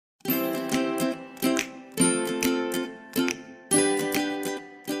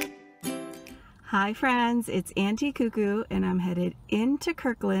Hi friends, it's Auntie Cuckoo and I'm headed into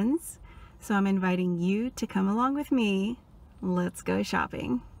Kirkland's. So I'm inviting you to come along with me. Let's go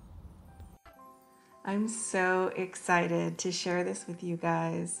shopping. I'm so excited to share this with you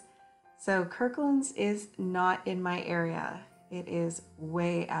guys. So Kirkland's is not in my area. It is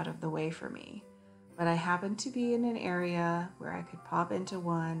way out of the way for me. But I happen to be in an area where I could pop into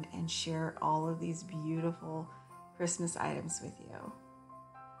one and share all of these beautiful Christmas items with you.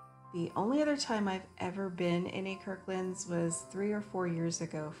 The only other time I've ever been in a Kirkland's was 3 or 4 years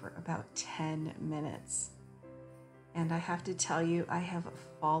ago for about 10 minutes. And I have to tell you, I have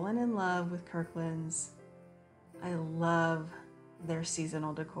fallen in love with Kirkland's. I love their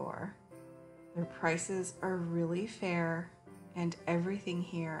seasonal decor. Their prices are really fair, and everything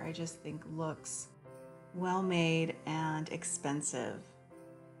here I just think looks well made and expensive.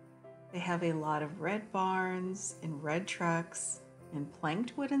 They have a lot of red barns and red trucks and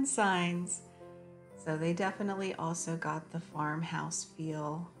planked wooden signs, so they definitely also got the farmhouse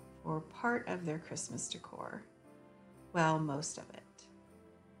feel for part of their Christmas decor. Well, most of it.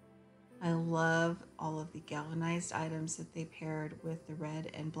 I love all of the galvanized items that they paired with the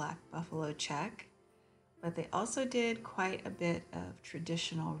red and black buffalo check, but they also did quite a bit of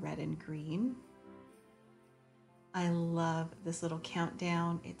traditional red and green. I love this little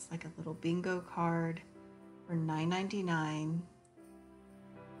countdown. It's like a little bingo card for $9.99.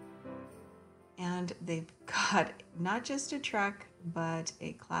 And they've got not just a truck, but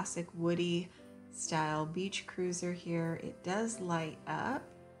a classic Woody style beach cruiser here. It does light up,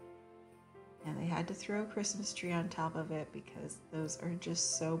 and they had to throw a Christmas tree on top of it because those are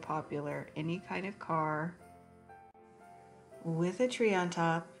just so popular. Any kind of car with a tree on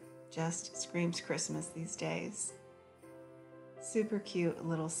top just screams Christmas these days. Super cute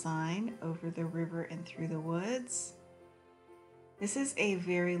little sign over the river and through the woods. This is a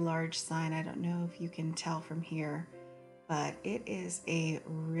very large sign. I don't know if you can tell from here, but it is a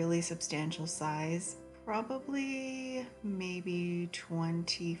really substantial size, probably maybe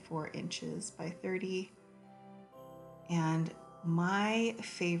 24 inches by 30. And my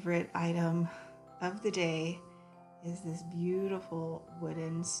favorite item of the day is this beautiful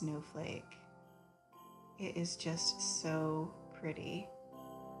wooden snowflake. It is just so pretty.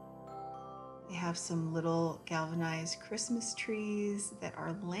 They have some little galvanized Christmas trees that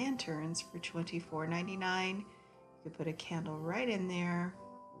are lanterns for $24.99. You could put a candle right in there.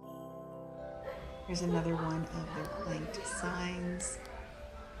 Here's another one of their planked signs.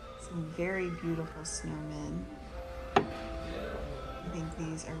 Some very beautiful snowmen. I think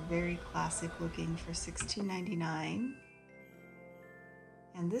these are very classic looking for $16.99.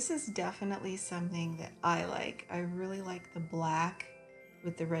 And this is definitely something that I like. I really like the black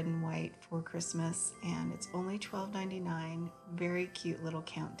with the red and white for Christmas, and it's only $12.99. Very cute little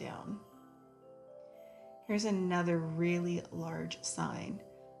countdown. Here's another really large sign.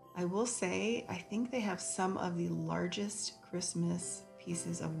 I will say, I think they have some of the largest Christmas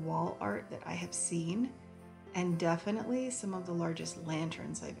pieces of wall art that I have seen, and definitely some of the largest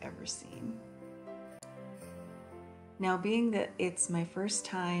lanterns I've ever seen. Now, being that it's my first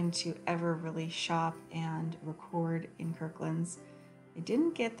time to ever really shop and record in Kirkland's, I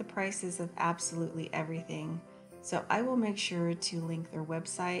didn't get the prices of absolutely everything, so I will make sure to link their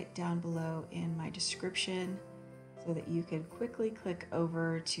website down below in my description so that you could quickly click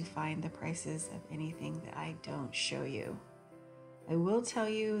over to find the prices of anything that I don't show you. I will tell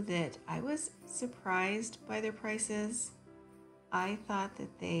you that I was surprised by their prices. I thought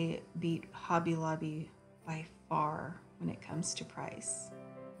that they beat Hobby Lobby by far when it comes to price.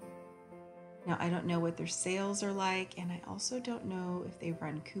 Now, I don't know what their sales are like, and I also don't know if they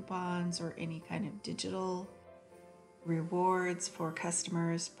run coupons or any kind of digital rewards for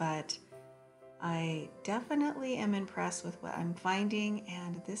customers, but I definitely am impressed with what I'm finding,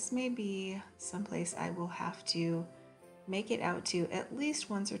 and this may be someplace I will have to make it out to at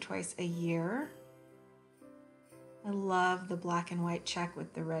least once or twice a year. I love the black and white check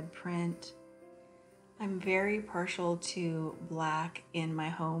with the red print. I'm very partial to black in my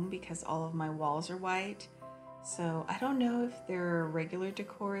home because all of my walls are white. So I don't know if their regular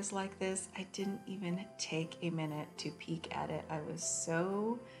decor is like this. I didn't even take a minute to peek at it. I was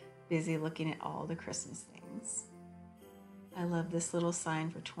so busy looking at all the Christmas things. I love this little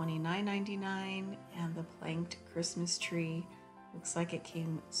sign for $29.99, and the planked Christmas tree looks like it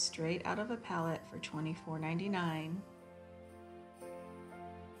came straight out of a pallet for $24.99.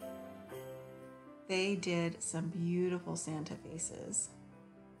 They did some beautiful Santa faces.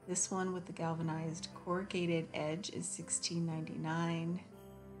 This one with the galvanized corrugated edge is $16.99.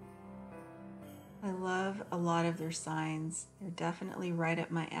 I love a lot of their signs. They're definitely right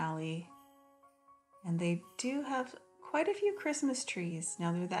up my alley. And they do have quite a few Christmas trees.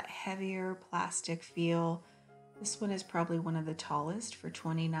 Now they're that heavier plastic feel. This one is probably one of the tallest for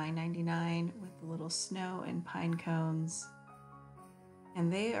 $29.99 with the little snow and pine cones.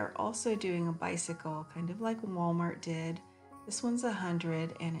 And they are also doing a bicycle, kind of like Walmart did. This one's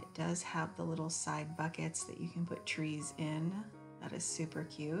 $100 and it does have the little side buckets that you can put trees in. That is super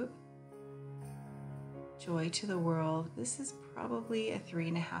cute. Joy to the World. This is probably a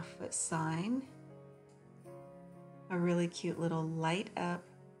 3.5-foot sign. A really cute little light up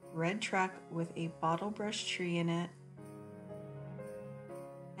red truck with a bottle brush tree in it.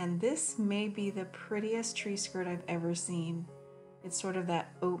 And this may be the prettiest tree skirt I've ever seen. It's sort of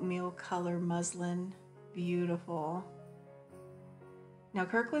that oatmeal color muslin. Beautiful. Now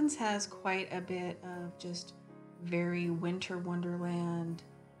Kirkland's has quite a bit of just very winter wonderland,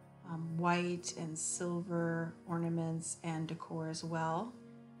 white and silver ornaments and decor as well.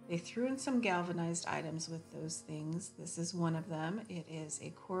 They threw in some galvanized items with those things. This is one of them. It is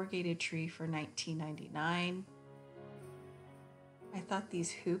a corrugated tree for $19.99. I thought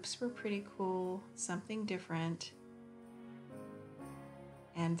these hoops were pretty cool, something different.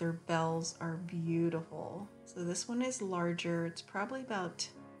 And their bells are beautiful. So this one is larger. It's probably about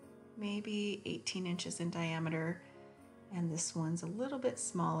maybe 18 inches in diameter. And this one's a little bit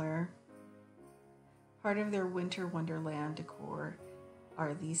smaller. Part of their winter wonderland decor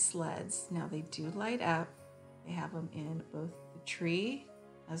are these sleds. Now they do light up. They have them in both the tree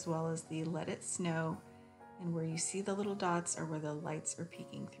as well as the Let It Snow. And where you see the little dots are where the lights are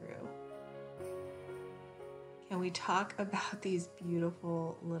peeking through. Can we talk about these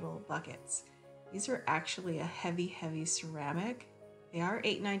beautiful little buckets? These are actually a heavy ceramic. They are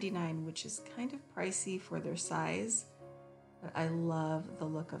 $8.99, which is kind of pricey for their size, but I love the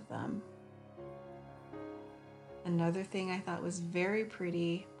look of them. Another thing I thought was very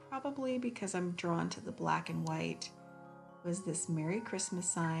pretty, probably because I'm drawn to the black and white, was this Merry Christmas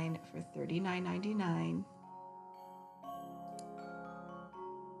sign for $39.99.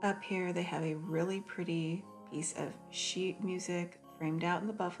 Up here they have a really pretty piece of sheet music framed out in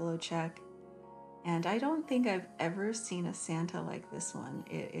the buffalo check. And I don't think I've ever seen a Santa like this one.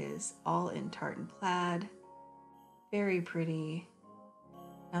 It is all in tartan plaid. Very pretty.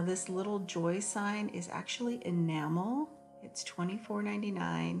 Now this little joy sign is actually enamel. It's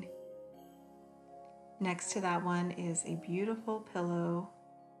 $24.99. Next to that one is a beautiful pillow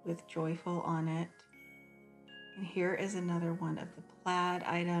with joyful on it. And here is another one of the plaid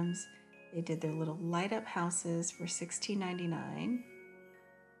items. They did their little light up houses for $16.99.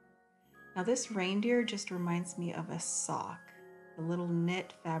 Now this reindeer just reminds me of a sock, the little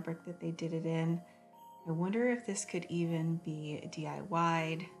knit fabric that they did it in. I wonder if this could even be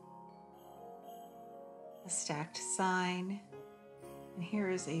DIY'd. A stacked sign. And here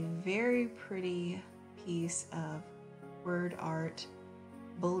is a very pretty piece of word art,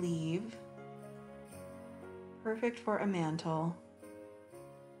 Believe. Perfect for a mantle.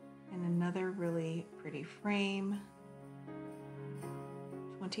 And another really pretty frame.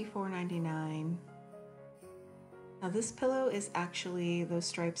 $24.99. Now this pillow is actually, those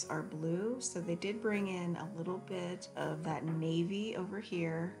stripes are blue, so they did bring in a little bit of that navy over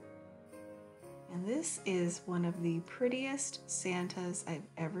here. And this is one of the prettiest Santas I've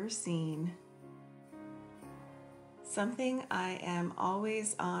ever seen. Something I am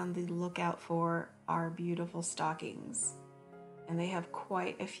always on the lookout for are beautiful stockings. And they have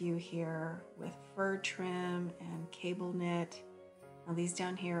quite a few here with fur trim and cable knit. Now these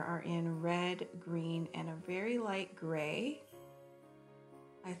down here are in red, green, and a very light gray.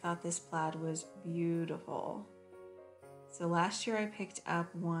 I thought this plaid was beautiful. So last year I picked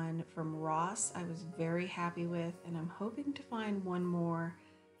up one from Ross I was very happy with, and I'm hoping to find one more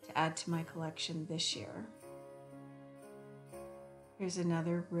to add to my collection this year. Here's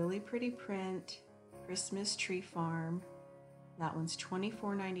another really pretty print, Christmas Tree Farm. That one's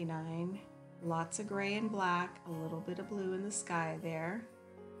 $24.99. Lots of gray and black, a little bit of blue in the sky there.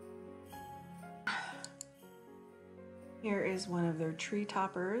 Here is one of their tree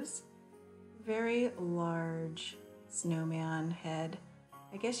toppers. Very large snowman head.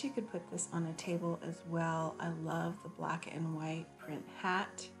 I guess you could put this on a table as well. I love the black and white print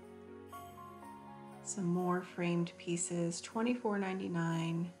hat. Some more framed pieces,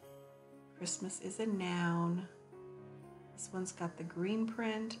 $24.99. Christmas is a noun. This one's got the green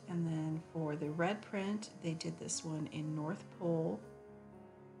print, and then for the red print, they did this one in North Pole.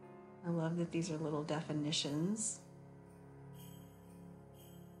 I love that these are little definitions.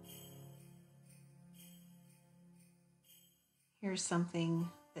 Here's something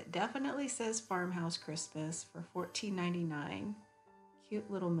that definitely says Farmhouse Christmas for $14.99. Cute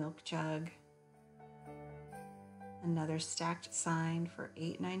little milk jug. Another stacked sign for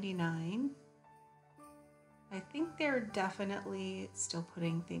 $8.99. I think they're definitely still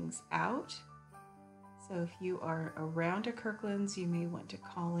putting things out. So if you are around a Kirkland's, you may want to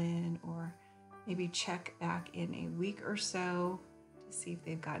call in or maybe check back in a week or so to see if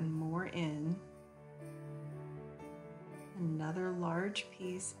they've gotten more in. Another large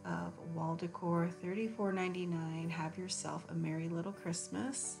piece of wall decor, $34.99. Have yourself a merry little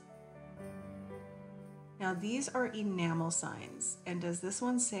Christmas. Now these are enamel signs, and does this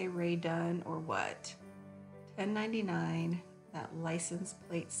one say Ray Dunn or what? $10.99, that license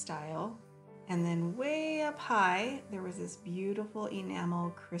plate style. And then way up high, there was this beautiful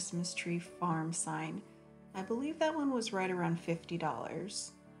enamel Christmas tree farm sign. I believe that one was right around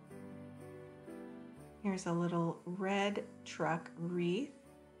 $50. Here's a little red truck wreath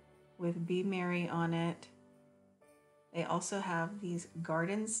with Be Merry on it. They also have these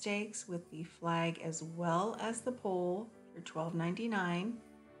garden stakes with the flag as well as the pole for $12.99.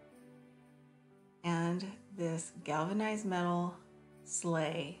 And this galvanized metal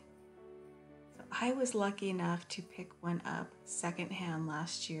sleigh. So I was lucky enough to pick one up secondhand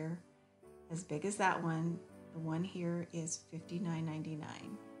last year, as big as that one. The one here is $59.99.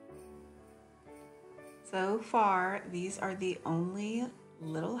 So far, these are the only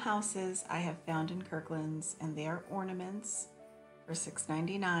little houses I have found in Kirkland's, and they are ornaments for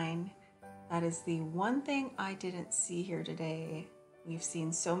 $6.99. That is the one thing I didn't see here today. We've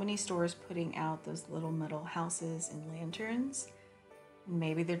seen so many stores putting out those little metal houses and lanterns, and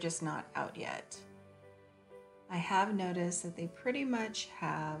maybe they're just not out yet. I have noticed that they pretty much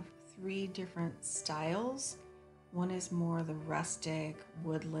have 3 different styles. One is more the rustic,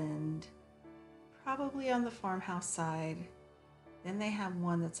 woodland, probably on the farmhouse side. Then they have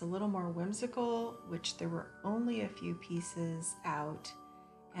one that's a little more whimsical, which there were only a few pieces out,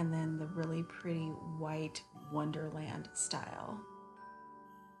 and then the really pretty white Wonderland style.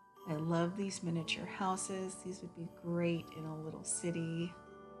 I love these miniature houses. These would be great in a little city.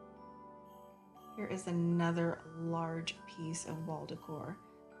 Here is another large piece of wall decor.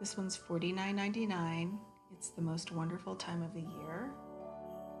 This one's $49.99. It's the most wonderful time of the year.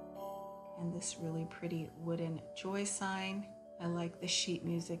 And this really pretty wooden joy sign. I like the sheet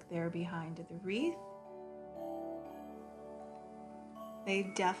music there behind the wreath.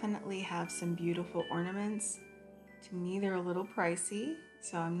 They definitely have some beautiful ornaments. To me, they're a little pricey,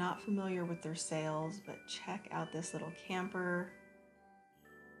 so I'm not familiar with their sales, but check out this little camper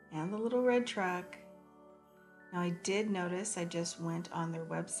and the little red truck. Now I did notice, I just went on their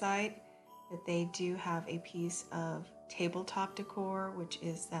website, that they do have a piece of tabletop decor, which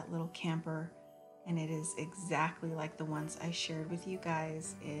is that little camper, and it is exactly like the ones I shared with you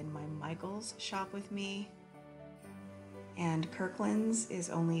guys in my Michael's Shop With Me. And Kirkland's is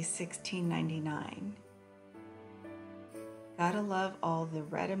only $16.99. Gotta love all the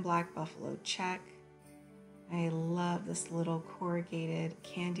red and black buffalo check. I love this little corrugated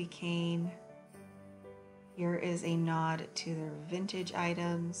candy cane. Here is a nod to their vintage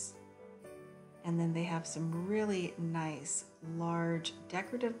items. And then they have some really nice large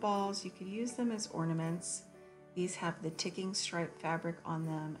decorative balls. You could use them as ornaments. These have the ticking stripe fabric on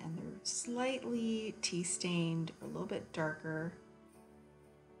them, and they're slightly tea stained or a little bit darker.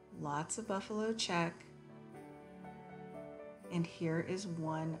 Lots of buffalo check. And here is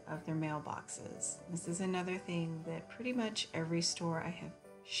one of their mailboxes. This is another thing that pretty much every store I have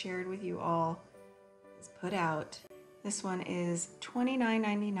shared with you all has put out. This one is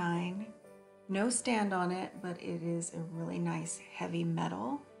 $29.99. No stand on it, but it is a really nice heavy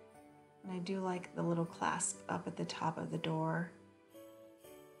metal. And I do like the little clasp up at the top of the door.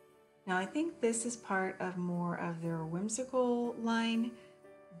 Now I think this is part of more of their whimsical line.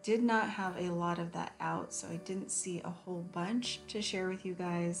 Did not have a lot of that out, so I didn't see a whole bunch to share with you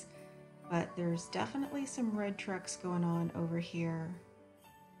guys, but there's definitely some red trucks going on over here.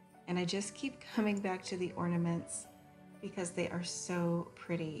 And I just keep coming back to the ornaments because they are so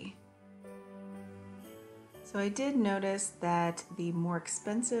pretty. So I did notice that the more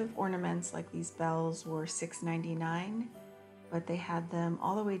expensive ornaments like these bells were $6.99, but they had them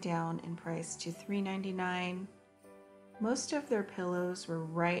all the way down in price to $3.99. Most of their pillows were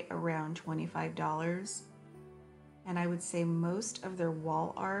right around $25, and I would say most of their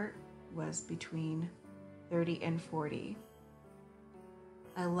wall art was between $30 and $40.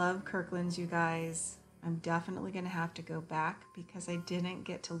 I love Kirkland's, you guys. I'm definitely gonna have to go back because I didn't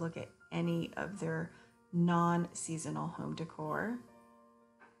get to look at any of their non-seasonal home decor.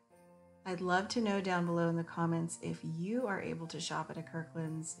 I'd love to know down below in the comments if you are able to shop at a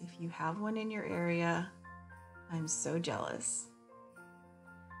Kirkland's, if you have one in your area. I'm so jealous.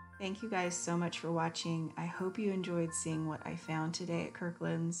 Thank you guys so much for watching. I hope you enjoyed seeing what I found today at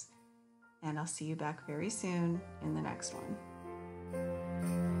Kirkland's, and I'll see you back very soon in the next one.